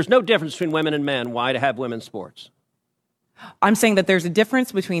 If there's no difference between women and men, why to have women's sports? I'm saying that there's a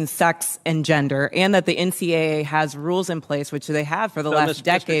difference between sex and gender, and that the NCAA has rules in place, which they have for the last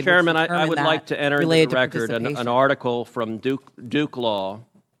decade. Mr. Chairman, which I would determine like to enter into related the to record an participation. article from Duke Law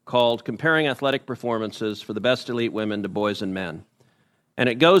called Comparing Athletic Performances for the Best Elite Women to Boys and Men. And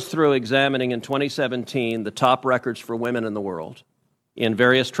it goes through examining in 2017 the top records for women in the world in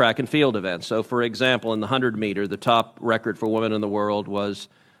various track and field events. So, for example, in the 100 meter, the top record for women in the world was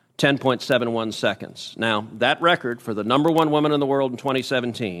 10.71 seconds. Now, that record for the number one woman in the world in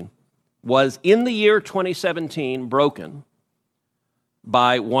 2017 was, in the year 2017, broken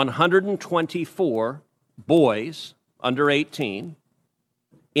by 124 boys under 18.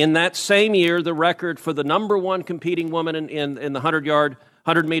 In that same year, the record for the number one competing woman in the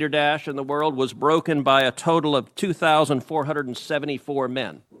 100-meter dash in the world was broken by a total of 2,474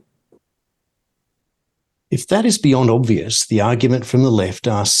 men. If that is beyond obvious, the argument from the left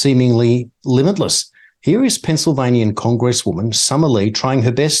are seemingly limitless. Here is Pennsylvanian Congresswoman Summer Lee trying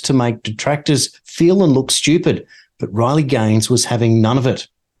her best to make detractors feel and look stupid, but Riley Gaines was having none of it.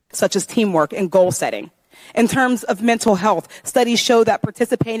 Such as teamwork and goal setting. In terms of mental health, studies show that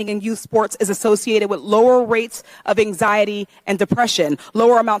participating in youth sports is associated with lower rates of anxiety and depression,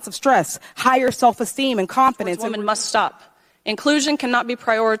 lower amounts of stress, higher self-esteem and confidence. Women must stop. Inclusion cannot be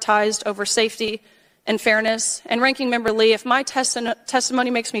prioritized over safety and fairness. And Ranking Member Lee, if my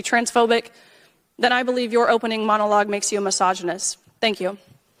testimony makes me transphobic, then I believe your opening monologue makes you a misogynist. Thank you.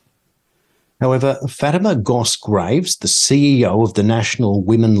 However, Fatima Goss-Graves, the CEO of the National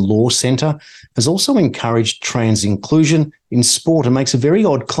Women Law Centre, has also encouraged trans inclusion in sport and makes a very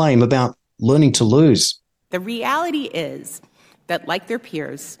odd claim about learning to lose. The reality is that, like their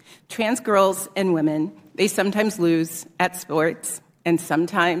peers, trans girls and women, they sometimes lose at sports and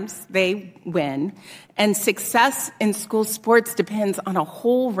sometimes they win. And success in school sports depends on a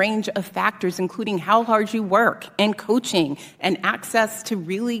whole range of factors, including how hard you work and coaching and access to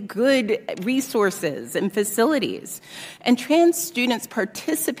really good resources and facilities. And trans students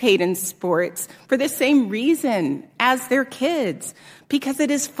participate in sports for the same reason as their kids, because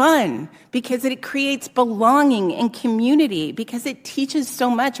it is fun, because it creates belonging and community, because it teaches so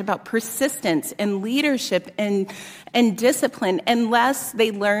much about persistence and leadership and discipline, unless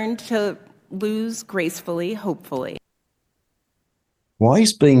they learn to lose gracefully, hopefully. Why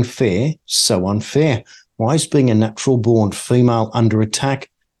is being fair so unfair? Why is being a natural-born female under attack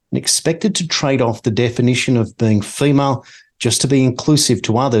and expected to trade off the definition of being female just to be inclusive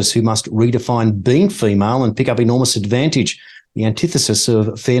to others who must redefine being female and pick up enormous advantage, the antithesis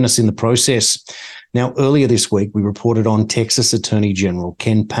of fairness in the process? Now, earlier this week, we reported on Texas Attorney General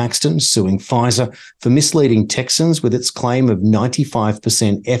Ken Paxton suing Pfizer for misleading Texans with its claim of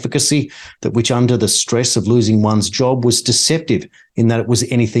 95% efficacy, that which under the stress of losing one's job was deceptive in that it was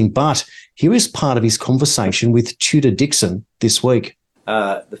anything but. Here is part of his conversation with Tudor Dixon this week.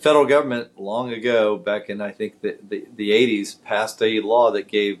 The federal government long ago, back in I think the 80s, passed a law that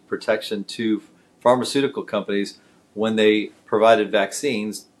gave protection to pharmaceutical companies when they provided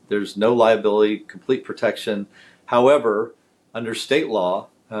vaccines. There's no liability, complete protection. However, under state law,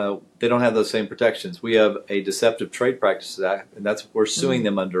 they don't have those same protections. We have a Deceptive Trade Practices Act, and that's what we're suing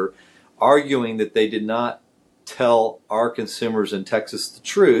them under, arguing that they did not tell our consumers in Texas the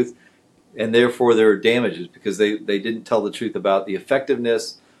truth, and therefore there are damages because they didn't tell the truth about the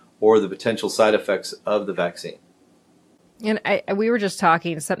effectiveness or the potential side effects of the vaccine. And we were just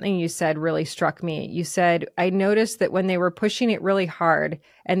talking, something you said really struck me. You said, I noticed that when they were pushing it really hard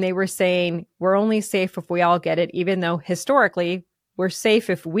and they were saying, we're only safe if we all get it, even though historically we're safe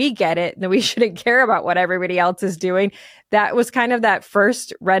if we get it, then we shouldn't care about what everybody else is doing. That was kind of that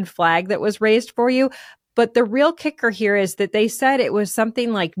first red flag that was raised for you. But the real kicker here is that they said it was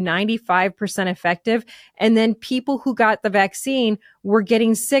something like 95% effective. And then people who got the vaccine were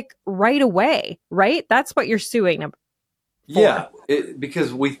getting sick right away, right? That's what you're suing. Yeah,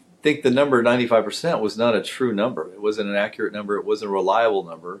 because we think the number 95% was not a true number. It wasn't an accurate number. It wasn't a reliable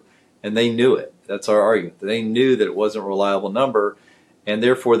number. And they knew it. That's our argument. They knew that it wasn't a reliable number, and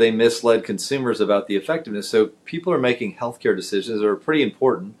therefore they misled consumers about the effectiveness. So people are making healthcare decisions that are pretty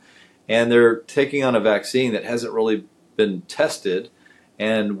important, and they're taking on a vaccine that hasn't really been tested,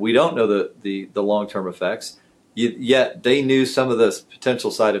 and we don't know the long-term effects. Yet they knew some of the potential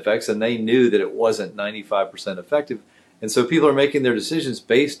side effects, and they knew that it wasn't 95% effective. And so people are making their decisions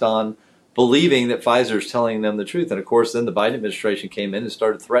based on believing that Pfizer is telling them the truth. And of course, then the Biden administration came in and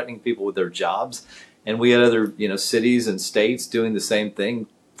started threatening people with their jobs. And we had other, cities and states doing the same thing,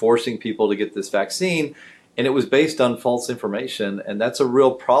 forcing people to get this vaccine. And it was based on false information. And that's a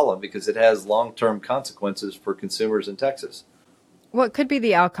real problem because it has long-term consequences for consumers in Texas. What could be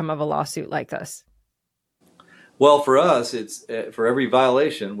the outcome of a lawsuit like this? Well, for us, it's for every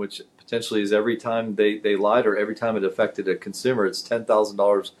violation, which potentially is every time they lied or every time it affected a consumer, it's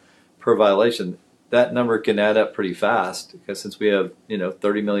 $10,000 per violation. That number can add up pretty fast because since we have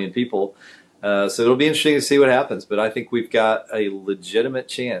 30 million people, so it'll be interesting to see what happens. But I think we've got a legitimate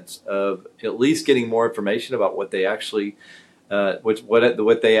chance of at least getting more information about what they actually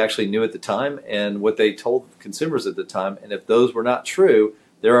what they actually knew at the time and what they told consumers at the time. And if those were not true,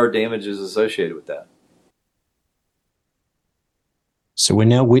 there are damages associated with that. So we're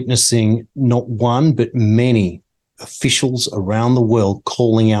now witnessing not one but many officials around the world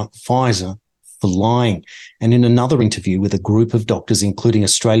calling out Pfizer for lying. And in another interview with a group of doctors, including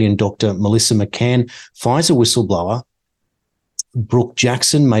Australian doctor Melissa McCann, Pfizer whistleblower Brooke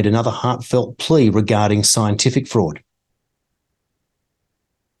Jackson made another heartfelt plea regarding scientific fraud.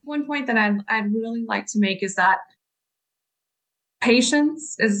 One point that I'd really like to make is that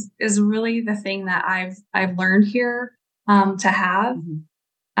patience is really the thing that I've learned here to have.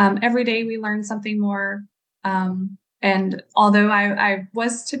 Every day we learn something more. And although I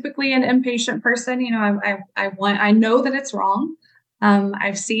was typically an impatient person, I know that it's wrong.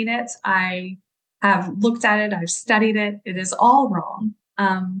 I've seen it. I have looked at it. I've studied it. It is all wrong.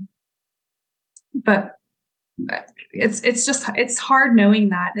 But it's hard knowing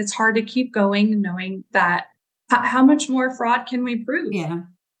that. It's hard to keep going knowing that how much more fraud can we prove? Yeah.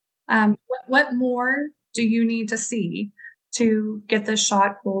 What more do you need to see to get this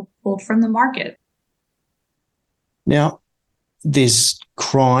shot pulled from the market? Now, there's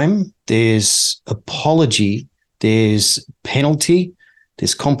crime, there's apology, there's penalty,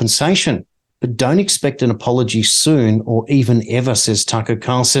 there's compensation, but don't expect an apology soon or even ever, says Tucker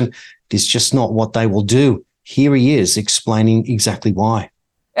Carlson. It's just not what they will do. Here he is explaining exactly why.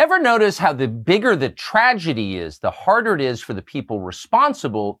 Ever notice how the bigger the tragedy is, the harder it is for the people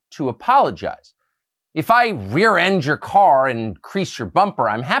responsible to apologize? If I rear-end your car and crease your bumper,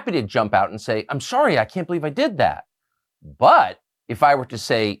 I'm happy to jump out and say, I'm sorry, I can't believe I did that. But if I were to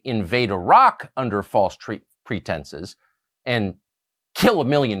say invade Iraq under false pretenses and kill 1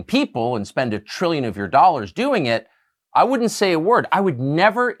 million people and spend $1 trillion of your dollars doing it, I wouldn't say a word. I would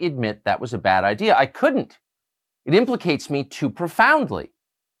never admit that was a bad idea. I couldn't. It implicates me too profoundly.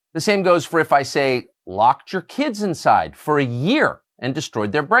 The same goes for if I say locked your kids inside for a year and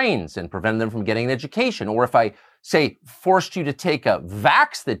destroyed their brains and prevented them from getting an education. Or if I say forced you to take a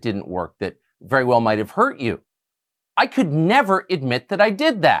vax that didn't work that very well might have hurt you. I could never admit that I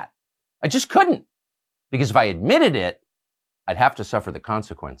did that. I just couldn't. Because if I admitted it, I'd have to suffer the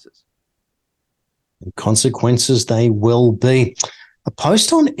consequences. And consequences they will be. A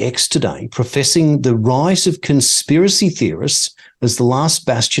post on X today professing the rise of conspiracy theorists as the last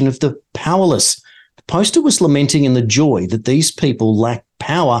bastion of the powerless. The poster was lamenting in the joy that these people lack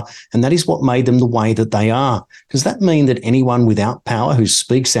power, and that is what made them the way that they are. Does that mean that anyone without power who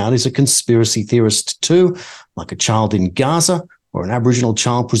speaks out is a conspiracy theorist too, like a child in Gaza or an Aboriginal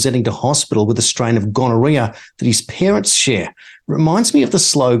child presenting to hospital with a strain of gonorrhea that his parents share? It reminds me of the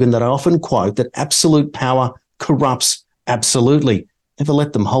slogan that I often quote, that absolute power corrupts absolutely. Never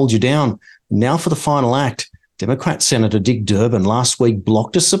let them hold you down. Now for the final act. Democrat Senator Dick Durbin last week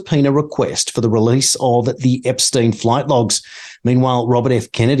blocked a subpoena request for the release of the Epstein flight logs. Meanwhile, Robert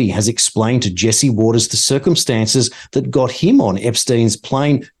F. Kennedy has explained to Jesse Waters the circumstances that got him on Epstein's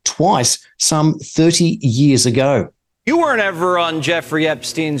plane twice some 30 years ago. You weren't ever on Jeffrey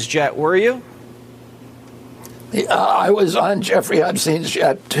Epstein's jet, were you? I was on Jeffrey Epstein's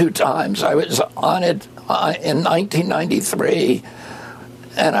jet 2 times. I was on it in 1993,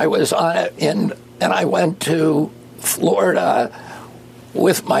 and I was on it and I went to Florida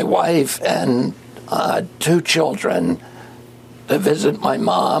with my wife and 2 children to visit my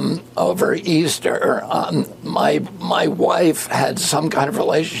mom over Easter. My wife had some kind of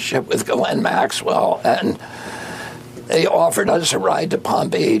relationship with Ghislaine Maxwell, and they offered us a ride to Palm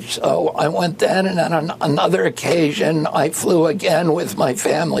Beach. So I went then, and on another occasion, I flew again with my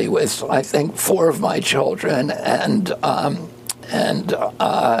family, with I think 4 of my children, and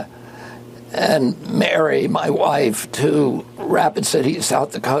Mary, my wife, to Rapid City,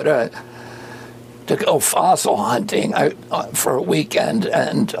 South Dakota, to go fossil hunting for a weekend.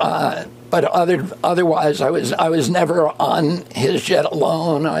 And but otherwise, I was never on his jet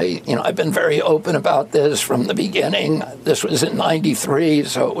alone. I've been very open about this from the beginning. This was in '93,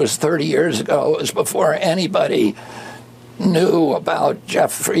 so it was 30 years ago. It was before anybody knew about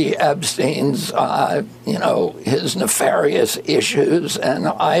Jeffrey Epstein's, his nefarious issues. And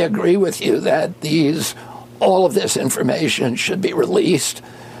I agree with you that all of this information should be released.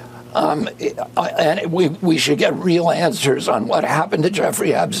 And we should get real answers on what happened to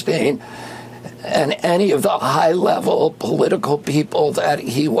Jeffrey Epstein and any of the high-level political people that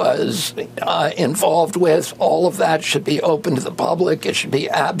he was involved with. All of that should be open to the public. It should be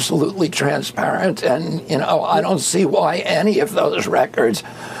absolutely transparent. And, I don't see why any of those records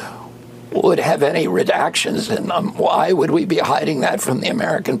would have any redactions in them. Why would we be hiding that from the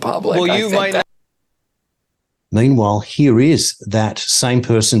American public? Well, you might not. Meanwhile, here is that same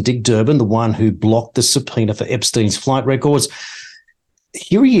person, Dick Durbin, the one who blocked the subpoena for Epstein's flight records.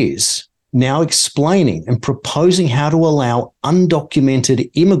 Here he is now explaining and proposing how to allow undocumented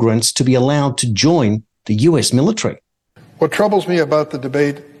immigrants to be allowed to join the U.S. military. What troubles me about the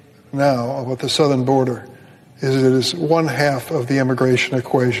debate now about the southern border is it is one half of the immigration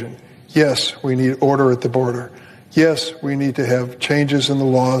equation. Yes, we need order at the border. Yes, we need to have changes in the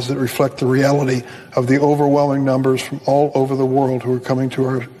laws that reflect the reality of the overwhelming numbers from all over the world who are coming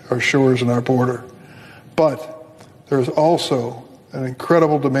to our shores and our border. But there is also an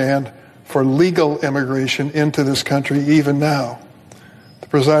incredible demand for legal immigration into this country even now. The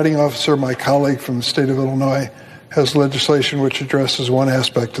presiding officer, my colleague from the state of Illinois, has legislation which addresses one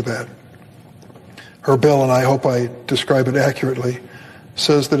aspect of that. Her bill, and I hope I describe it accurately,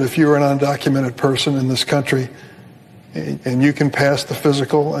 says that if you're an undocumented person in this country, and you can pass the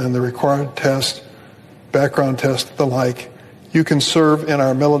physical and the required test, background test, the like, you can serve in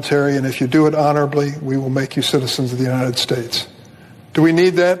our military, and if you do it honorably, we will make you citizens of the United States. Do we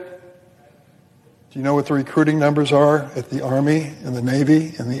need that? Do you know what the recruiting numbers are at the Army and the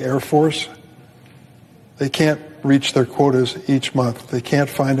Navy and the Air Force? They can't reach their quotas each month. They can't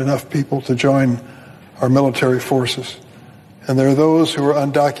find enough people to join our military forces. And there are those who are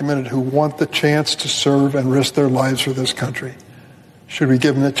undocumented who want the chance to serve and risk their lives for this country. Should we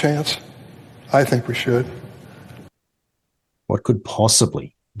give them the chance? I think we should. What could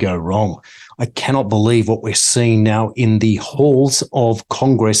possibly go wrong? I cannot believe what we're seeing now in the halls of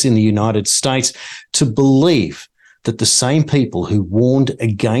Congress in the United States, to believe that the same people who warned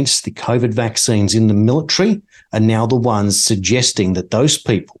against the COVID vaccines in the military are now the ones suggesting that those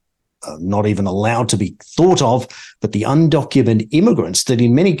people are not even allowed to be thought of, but the undocumented immigrants that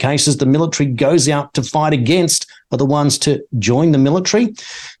in many cases the military goes out to fight against are the ones to join the military.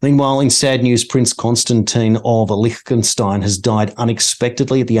 Meanwhile, in sad news, Prince Constantine of Liechtenstein has died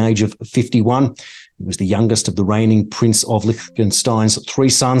unexpectedly at the age of 51. He was the youngest of the reigning Prince of Liechtenstein's 3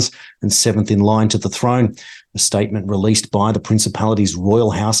 sons and 7th in line to the throne. A statement released by the Principality's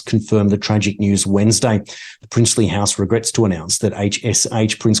Royal House confirmed the tragic news Wednesday. The princely house regrets to announce that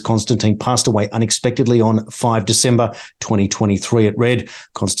HSH Prince Constantine passed away unexpectedly on 5 December 2023. It read,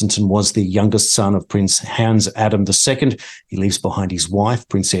 Constantine was the youngest son of Prince Hans Adam II. He leaves behind his wife,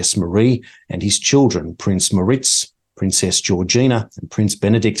 Princess Marie, and his children, Prince Moritz, Princess Georgina, and Prince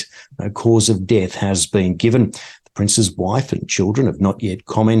Benedict. No cause of death has been given. The prince's wife and children have not yet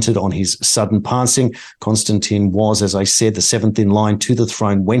commented on his sudden passing. Constantine was, as I said, the 7th in line to the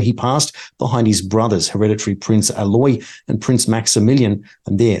throne when he passed, behind his brothers, hereditary Prince Alois and Prince Maximilian,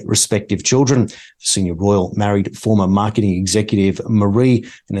 and their respective children. The senior royal married former marketing executive Marie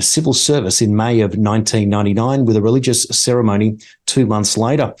in a civil service in May of 1999 with a religious ceremony 2 months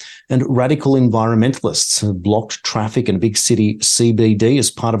later. And radical environmentalists have blocked traffic in a big city CBD as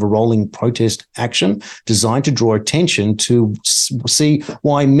part of a rolling protest action designed to draw attention to see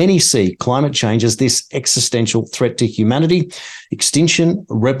why many see climate change as this existential threat to humanity. Extinction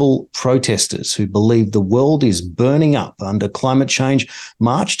Rebel protesters who believe the world is burning up under climate change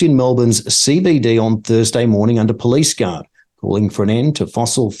marched in Melbourne's CBD on Thursday morning under police guard, calling for an end to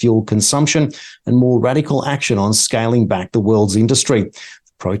fossil fuel consumption and more radical action on scaling back the world's industry.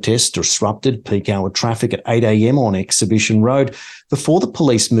 Protests disrupted peak hour traffic at 8 a.m. on Exhibition Road before the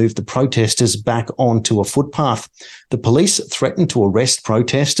police moved the protesters back onto a footpath. The police threatened to arrest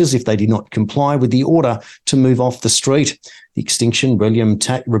protesters if they did not comply with the order to move off the street. The Extinction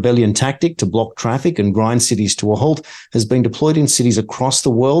Rebellion tactic to block traffic and grind cities to a halt has been deployed in cities across the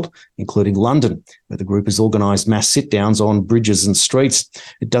world, including London, where the group has organised mass sit-downs on bridges and streets.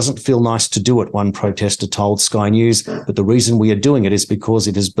 It doesn't feel nice to do it, one protester told Sky News, but the reason we are doing it is because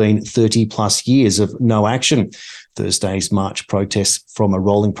it has been 30 plus years of no action. Thursday's March protests from a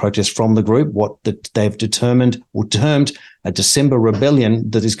rolling protest from the group, what that they've determined or termed a December rebellion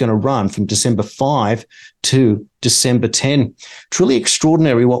that is going to run from December 5 to December 10. Truly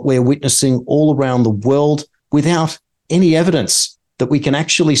extraordinary what we're witnessing all around the world without any evidence that we can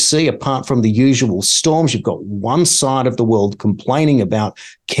actually see apart from the usual storms. You've got one side of the world complaining about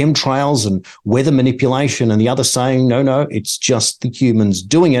chemtrails and weather manipulation and the other saying, no, it's just the humans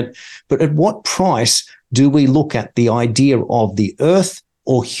doing it. But at what price do we look at the idea of the earth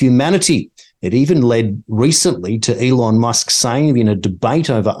or humanity? It even led recently to Elon Musk saying in a debate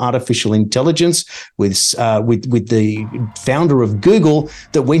over artificial intelligence with the founder of Google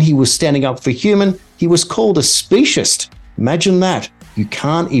that when he was standing up for human, he was called a speciesist. Imagine that. You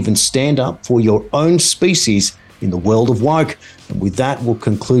can't even stand up for your own species in the world of woke. And with that, we'll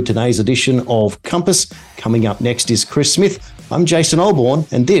conclude today's edition of Compass. Coming up next is Chris Smith. I'm Jason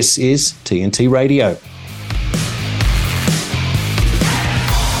Olbourne, and this is TNT Radio.